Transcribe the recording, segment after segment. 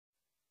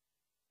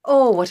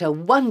Oh, what a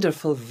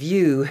wonderful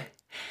view.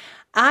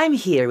 I'm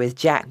here with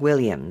Jack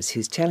Williams,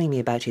 who's telling me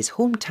about his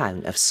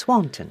hometown of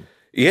Swanton.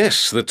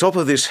 Yes, the top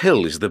of this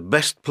hill is the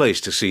best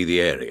place to see the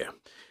area.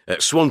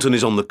 Swanton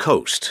is on the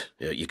coast.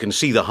 You can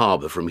see the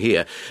harbour from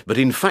here, but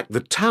in fact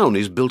the town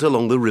is built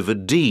along the River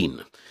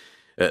Dean.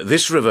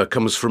 This river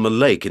comes from a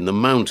lake in the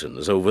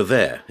mountains over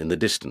there in the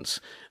distance,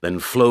 then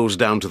flows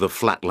down to the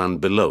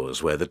flatland below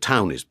us where the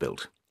town is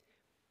built.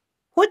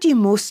 What do you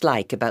most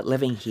like about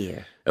living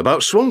here?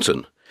 About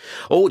Swanton?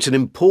 Oh, it's an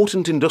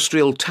important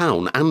industrial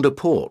town and a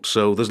port,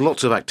 so there's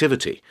lots of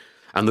activity.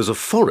 And there's a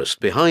forest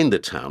behind the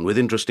town with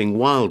interesting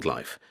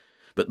wildlife.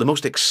 But the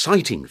most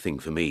exciting thing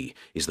for me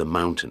is the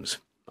mountains.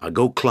 I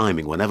go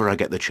climbing whenever I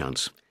get the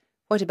chance.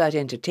 What about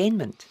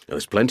entertainment?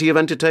 There's plenty of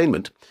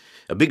entertainment.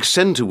 A big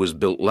centre was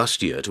built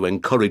last year to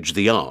encourage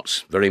the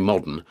arts, very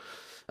modern.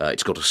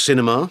 It's got a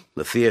cinema,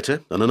 a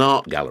theatre and an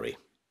art gallery.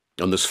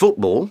 And there's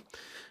football.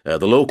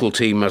 The local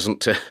team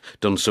hasn't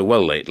done so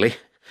well lately.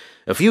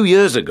 A few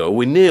years ago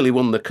we nearly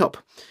won the cup.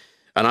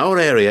 And our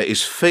area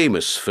is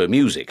famous for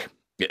music.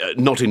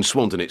 Not in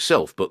Swanton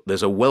itself, but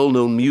there's a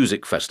well-known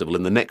music festival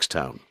in the next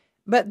town.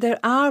 But there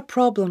are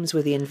problems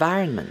with the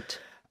environment.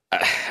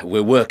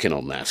 We're working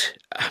on that.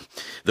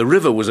 The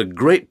river was a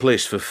great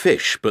place for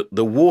fish, but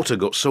the water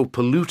got so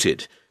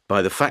polluted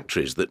by the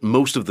factories that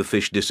most of the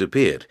fish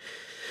disappeared.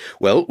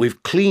 Well,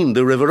 we've cleaned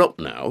the river up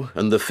now,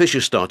 and the fish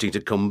are starting to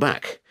come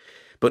back.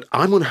 But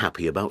I'm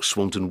unhappy about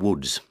Swanton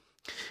Woods.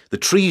 The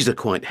trees are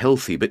quite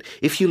healthy, but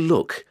if you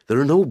look, there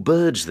are no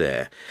birds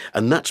there,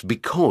 and that's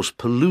because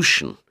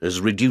pollution has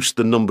reduced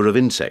the number of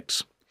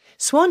insects.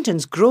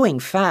 Swanton's growing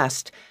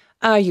fast.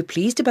 Are you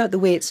pleased about the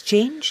way it's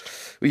changed?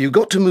 Well, you've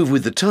got to move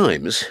with the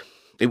times.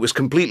 It was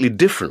completely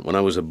different when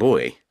I was a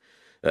boy.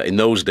 In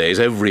those days,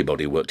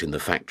 everybody worked in the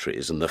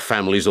factories, and the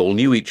families all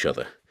knew each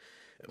other.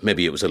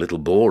 Maybe it was a little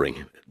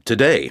boring.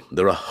 Today,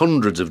 there are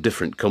hundreds of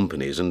different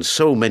companies and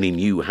so many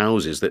new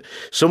houses that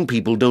some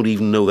people don't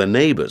even know their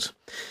neighbours.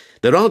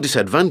 There are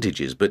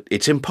disadvantages, but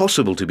it's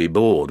impossible to be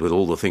bored with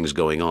all the things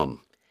going on.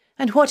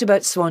 And what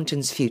about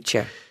Swanton's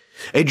future?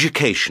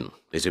 Education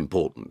is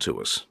important to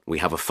us. We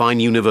have a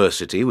fine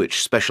university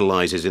which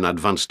specialises in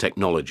advanced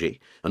technology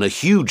and a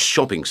huge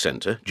shopping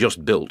centre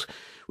just built,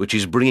 which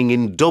is bringing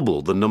in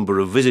double the number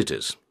of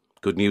visitors.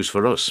 Good news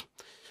for us.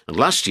 And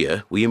last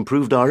year we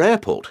improved our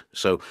airport,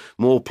 so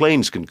more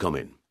planes can come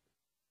in.